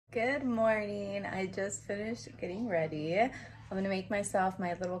Good morning. I just finished getting ready. I'm gonna make myself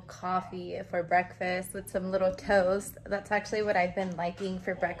my little coffee for breakfast with some little toast. That's actually what I've been liking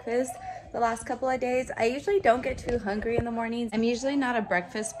for breakfast the last couple of days. I usually don't get too hungry in the mornings. I'm usually not a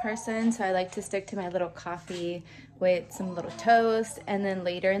breakfast person, so I like to stick to my little coffee with some little toast. And then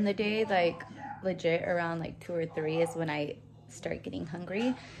later in the day, like legit around like 2 or 3 is when I start getting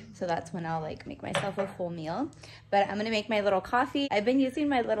hungry, so that's when I'll like make myself a full meal. But I'm gonna make my little coffee. I've been using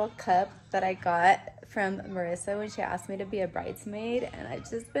my little cup that I got from Marissa when she asked me to be a bridesmaid, and I've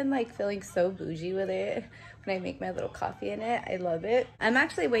just been like feeling so bougie with it when I make my little coffee in it. I love it. I'm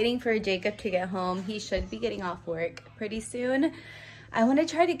actually waiting for Jacob to get home. He should be getting off work pretty soon. I want to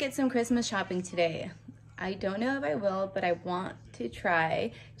try to get some Christmas shopping today. I don't know if I will, but I want to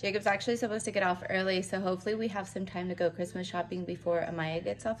try. Jacob's actually supposed to get off early, so hopefully we have some time to go Christmas shopping before Amaya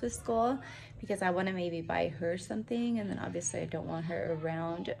gets off of school, because I want to maybe buy her something, and then obviously I don't want her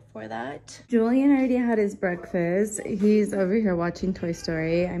around for that. Julian already had his breakfast. He's over here watching Toy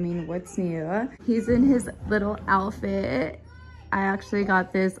Story. I mean, what's new? He's in his little outfit. I actually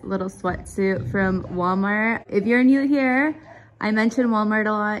got this little sweatsuit from Walmart. If you're new here, I mentioned Walmart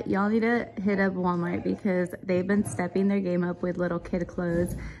a lot. Y'all need to hit up Walmart because they've been stepping their game up with little kid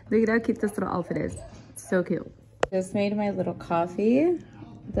clothes. Look at how cute this little outfit is. So cute. Just made my little coffee.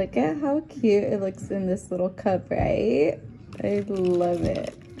 Look at how cute it looks in this little cup, right? I love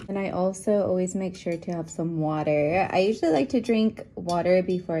it. And I also always make sure to have some water. I usually like to drink water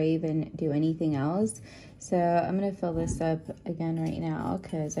before I even do anything else. So I'm gonna fill this up again right now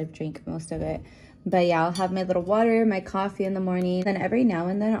because I've drank most of it. But yeah, I'll have my little water, my coffee in the morning. Then every now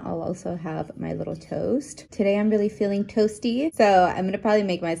and then I'll also have my little toast. Today I'm really feeling toasty, so I'm gonna probably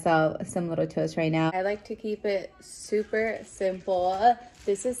make myself some little toast right now. I like to keep it super simple.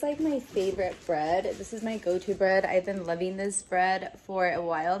 This is like my favorite bread. This is my go-to bread. I've been loving this bread for a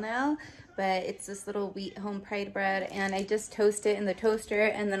while now, but it's this little wheat home pride bread, and I just toast it in the toaster,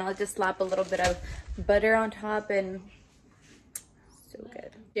 and then I'll just slap a little bit of butter on top, and so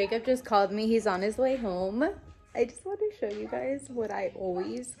good. Jacob just called me. He's on his way home. I just want to show you guys what I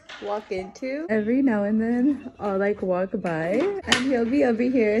always walk into. Every now and then I'll like walk by and he'll be over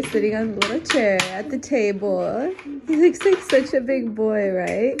here sitting on a little chair at the table. He looks like such a big boy,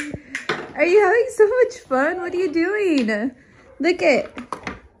 right? Are you having so much fun? What are you doing? Look it.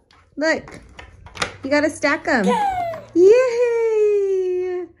 Look. You gotta stack them.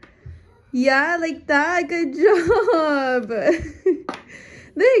 Yay! Yeah, like that. Good job.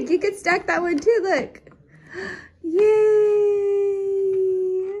 Look, you could stack that one too, look. Yay!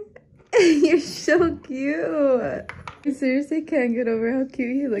 You're so cute. I seriously can't get over how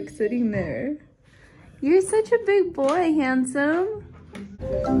cute he looks sitting there. You're such a big boy, handsome.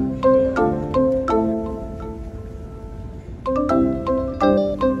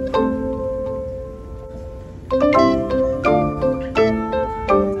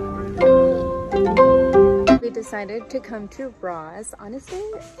 Decided to come to Ross. Honestly,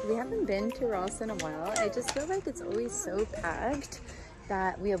 we haven't been to Ross in a while. I just feel like it's always so packed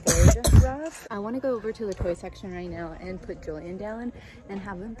that we avoid Ross. I want to go over to the toy section right now and put Julian down and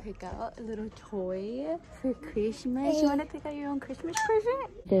have him pick out a little toy for Christmas. You want to pick out your own Christmas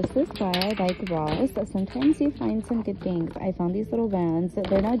present? This is why I like Ross. Sometimes you find some good things. I found these little Vans.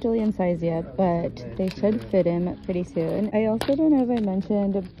 They're not Julian's size yet, but they should fit him pretty soon. I also don't know if I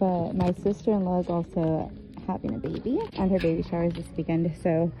mentioned, but my sister-in-law is also having a baby, and her baby shower is this weekend,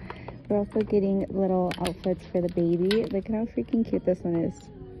 so we're also getting little outfits for the baby. Look at how freaking cute this one is.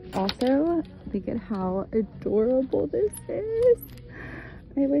 Also, look at how adorable this is.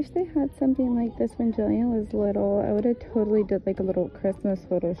 I wish they had something like this when Julian was little. I would have totally did like a little Christmas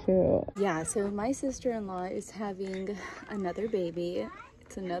photo shoot. Yeah, so my sister-in-law is having another baby.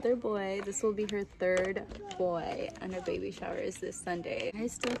 It's another boy. This will be her 3rd boy, and her baby shower is this Sunday. I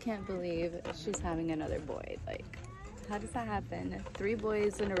still can't believe she's having another boy. Like, how does that happen? 3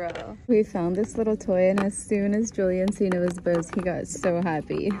 boys in a row. We found this little toy, and as soon as Julian seen it was Buzz, he got so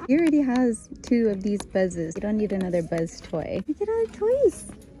happy. He already has 2 of these Buzzes. You don't need another Buzz toy. Look at all the toys.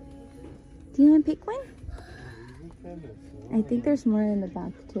 Do you want to pick one? I think there's more in the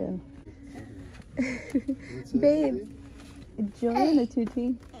back too. Babe. Julian a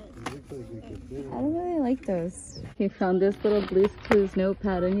tutti. I don't really like those. He found this little Blue's Clues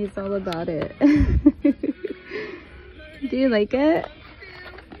notepad and he's all about it. Do you like it?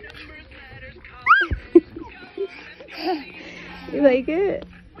 You like it?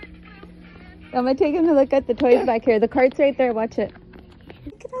 I'm gonna take him to look at the toys back here. The cart's right there, watch it.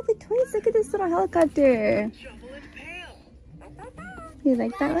 Look at all the toys. Look at this little helicopter. You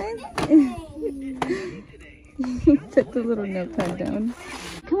like that one? Put the little notepad down.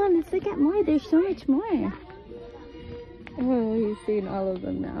 Come on, let's look at more. There's so much more. Oh, he's seeing all of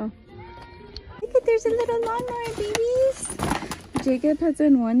them now. Look at, there's a little lawnmower, babies. Jacob has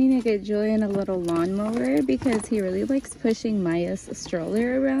been wanting to get Julian a little lawnmower because he really likes pushing Maya's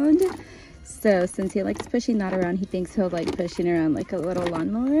stroller around. So since he likes pushing that around, he thinks he'll like pushing around like a little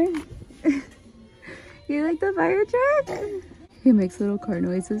lawnmower. You like the fire truck? He makes little car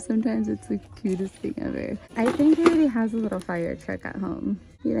noises sometimes. It's the cutest thing ever. I think he already has a little fire truck at home.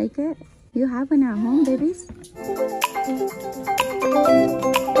 You like it? You have one at home, babies?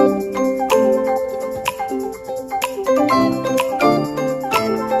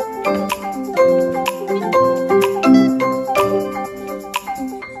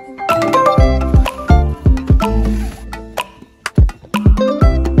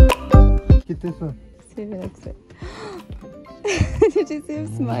 Get this one. See if he likes it. Did you see him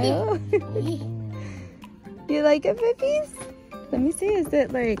smile? You like it, Pippies? Let me see. Is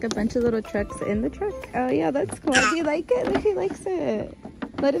it like a bunch of little trucks in the truck? Oh yeah, that's cool. Do you like it? Look, he likes it.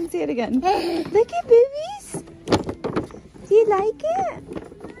 Let him see it again. Look at Babies. Do you like it?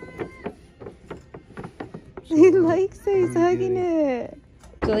 He likes it. He's hugging it.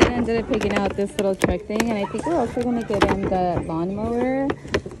 Julian ended up picking out this little truck thing, and I think we're also gonna get him the lawnmower.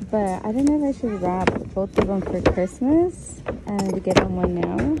 But I don't know if I should wrap both of them for Christmas and get him one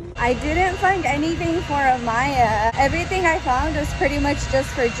now. I didn't find anything for Amaya. Everything I found was pretty much just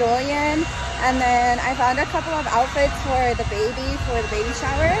for Julian. And then I found a couple of outfits for the baby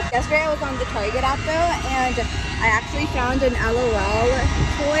shower. Yesterday I was on the Target app though, and I actually found an LOL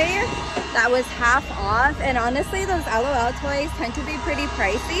toy that was half off. And honestly, those LOL toys tend to be pretty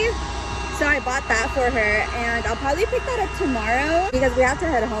pricey. So I bought that for her, and I'll probably pick that up tomorrow because we have to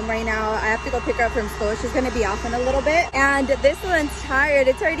head home right now. I have to go pick her up from school. She's gonna be off in a little bit. And this one's tired.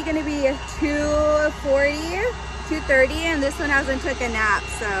 It's already gonna be 2:40, 2:30, and this one hasn't took a nap,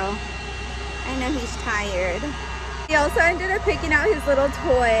 so I know he's tired. He also ended up picking out his little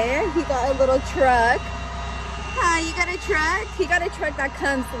toy. He got a little truck. You got a truck? He got a truck that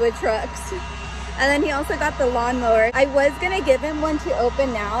comes with trucks. And then he also got the lawnmower. I was gonna give him one to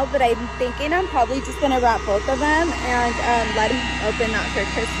open now, but I'm thinking I'm probably just gonna wrap both of them and let him open that for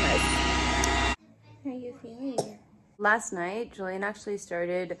Christmas. How are you feeling? Last night, Julian actually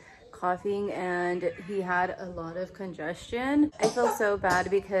started coughing and he had a lot of congestion. I feel so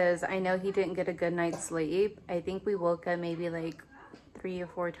bad because I know he didn't get a good night's sleep. I think we woke up maybe like 3 or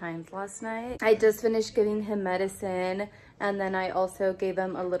 4 times last night. I just finished giving him medicine, and then I also gave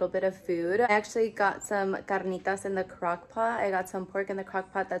him a little bit of food. I actually got some carnitas in the crock pot. I got some pork in the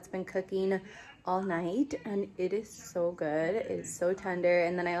crock pot that's been cooking all night, and it is so good. It's so tender.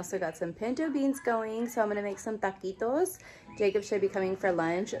 And then I also got some pinto beans going, so I'm gonna make some taquitos. Jacob should be coming for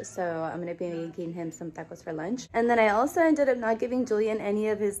lunch, so I'm gonna be making him some tacos for lunch. And then I also ended up not giving Julian any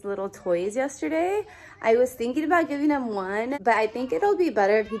of his little toys yesterday. I was thinking about giving him one, but I think it'll be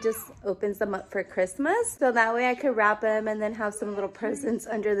better if he just opens them up for Christmas, so that way I could wrap him and then have some little presents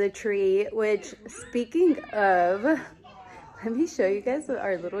under the tree. Which, speaking of, let me show you guys what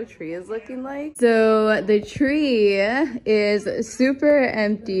our little tree is looking like. So the tree is super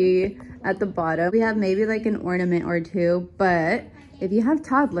empty at the bottom. We have maybe like an ornament or two, but if you have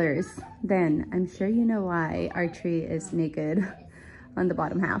toddlers, then I'm sure you know why our tree is naked on the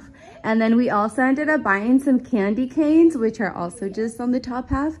bottom half. And then we also ended up buying some candy canes, which are also just on the top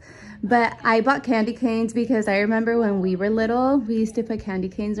half. But I bought candy canes because I remember when we were little, we used to put candy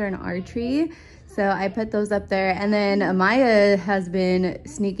canes on our tree. So I put those up there, and then Amaya has been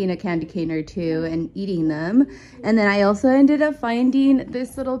sneaking a candy cane or two and eating them. And then I also ended up finding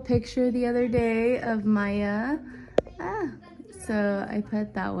this little picture the other day of Maya. So I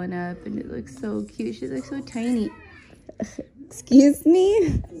put that one up, and it looks so cute. She looks so tiny. Excuse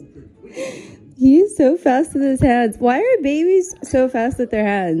me? He's so fast with his hands. Why are babies so fast with their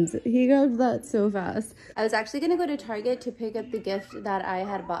hands? He grabbed that so fast. I was actually gonna go to Target to pick up the gift that I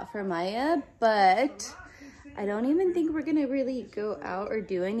had bought for Maya, but I don't even think we're gonna really go out or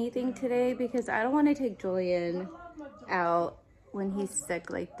do anything today because I don't want to take Julian out when he's sick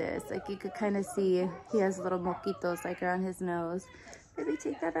like this. Like, you could kind of see he has little moquitos like around his nose. Baby,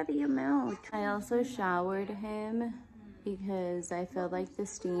 take that out of your mouth. I also showered him because I feel like the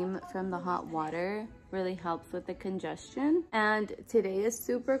steam from the hot water really helps with the congestion. And today is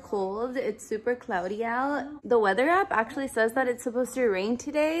super cold. It's super cloudy out. The weather app actually says that it's supposed to rain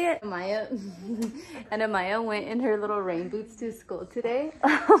today. Amaya went in her little rain boots to school today.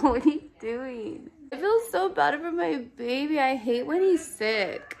 What are you doing? I feel so bad for my baby. I hate when he's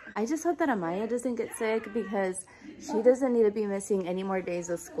sick. I just hope that Amaya doesn't get sick because She doesn't need to be missing any more days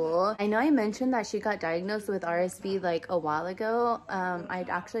of school. I know I mentioned that she got diagnosed with RSV like a while ago. I'd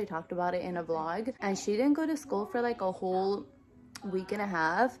actually talked about it in a vlog, and she didn't go to school for like a whole week and a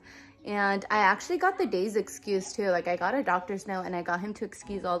half. And I actually got the days excused too. Like I got a doctor's note and I got him to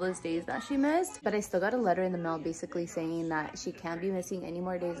excuse all those days that she missed. But I still got a letter in the mail basically saying that she can't be missing any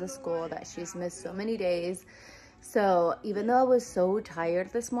more days of school, that she's missed so many days. So even though I was so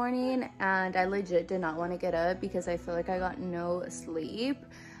tired this morning and I legit did not want to get up because I feel like I got no sleep,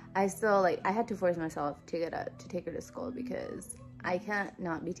 I still I had to force myself to get up to take her to school because I can't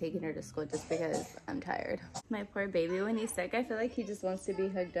not be taking her to school just because I'm tired. My poor baby, when he's sick, I feel like he just wants to be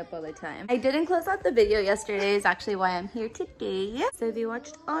hugged up all the time. I didn't close out the video yesterday is actually why I'm here today. So if you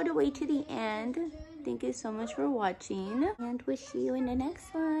watched all the way to the end, thank you so much for watching, and we'll see you in the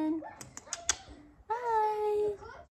next one.